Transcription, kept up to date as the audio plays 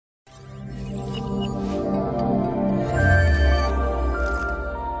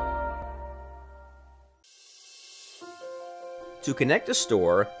To connect a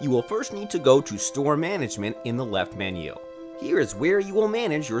store, you will first need to go to Store Management in the left menu. Here is where you will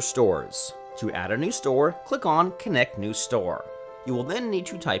manage your stores. To add a new store, click on Connect New Store. You will then need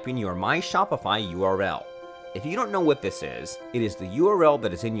to type in your My Shopify URL. If you don't know what this is, it is the URL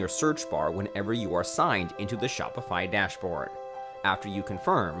that is in your search bar whenever you are signed into the Shopify dashboard. After you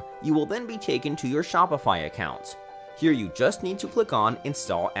confirm, you will then be taken to your Shopify account. Here you just need to click on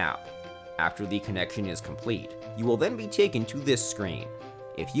Install App. After the connection is complete, you will then be taken to this screen.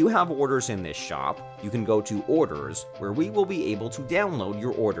 If you have orders in this shop, you can go to Orders, where we will be able to download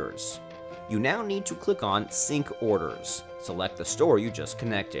your orders. You now need to click on Sync Orders. Select the store you just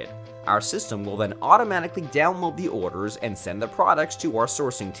connected. Our system will then automatically download the orders and send the products to our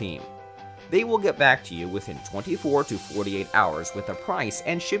sourcing team. They will get back to you within 24 to 48 hours with the price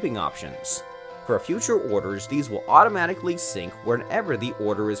and shipping options. For future orders, these will automatically sync whenever the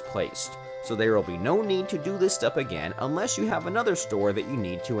order is placed, so there will be no need to do this step again unless you have another store that you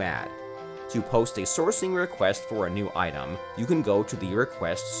need to add. To post a sourcing request for a new item, you can go to the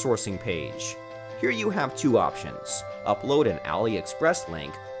Request Sourcing page. Here you have two options: upload an AliExpress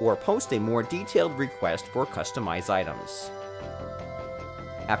link or post a more detailed request for customized items.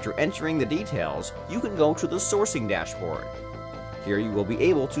 After entering the details, you can go to the sourcing dashboard. Here you will be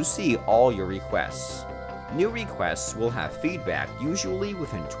able to see all your requests. New requests will have feedback usually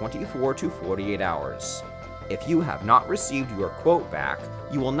within 24 to 48 hours. If you have not received your quote back,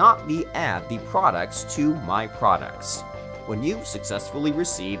 you will not add the products to My Products. When you've successfully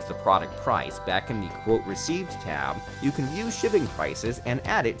received the product price back in the Quote Received tab, you can view shipping prices and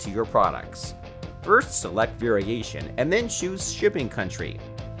add it to your products. First, select Variation and then choose Shipping Country.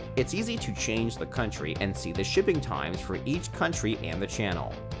 It's easy to change the country and see the shipping times for each country and the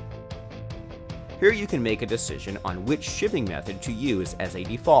channel. Here you can make a decision on which shipping method to use as a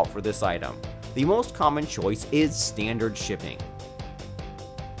default for this item. The most common choice is standard shipping.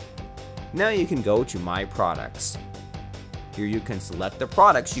 Now you can go to My Products. Here you can select the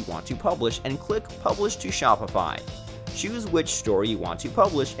products you want to publish and click Publish to Shopify. Choose which store you want to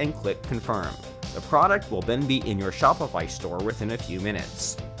publish and click Confirm. The product will then be in your Shopify store within a few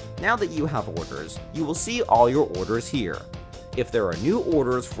minutes. Now that you have orders, you will see all your orders here. If there are new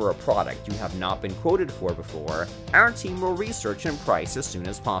orders for a product you have not been quoted for before, our team will research and price as soon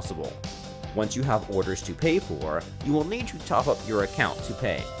as possible. Once you have orders to pay for, you will need to top up your account to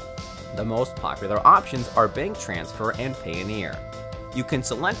pay. The most popular options are bank transfer and Payoneer. You can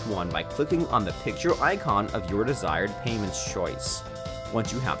select one by clicking on the picture icon of your desired payments choice.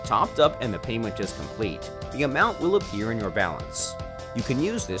 Once you have topped up and the payment is complete, the amount will appear in your balance. You can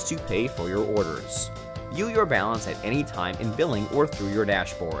use this to pay for your orders. View your balance at any time in billing or through your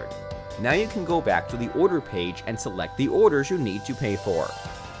dashboard. Now you can go back to the order page and select the orders you need to pay for.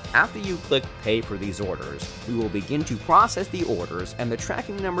 After you click Pay for these orders, we will begin to process the orders and the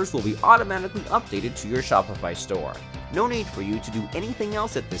tracking numbers will be automatically updated to your Shopify store. No need for you to do anything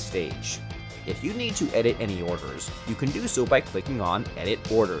else at this stage. If you need to edit any orders, you can do so by clicking on Edit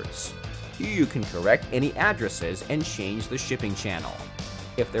Orders. Here you can correct any addresses and change the shipping channel.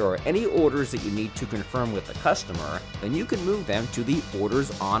 If there are any orders that you need to confirm with the customer, then you can move them to the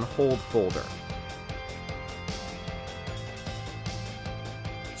Orders on Hold folder.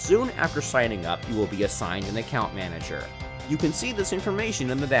 Soon after signing up, you will be assigned an account manager. You can see this information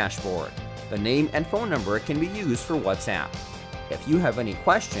in the dashboard. The name and phone number can be used for WhatsApp. If you have any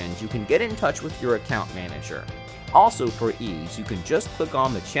questions, you can get in touch with your account manager. Also, for ease, you can just click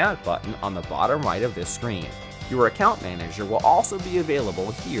on the chat button on the bottom right of this screen. Your account manager will also be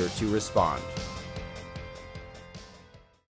available here to respond.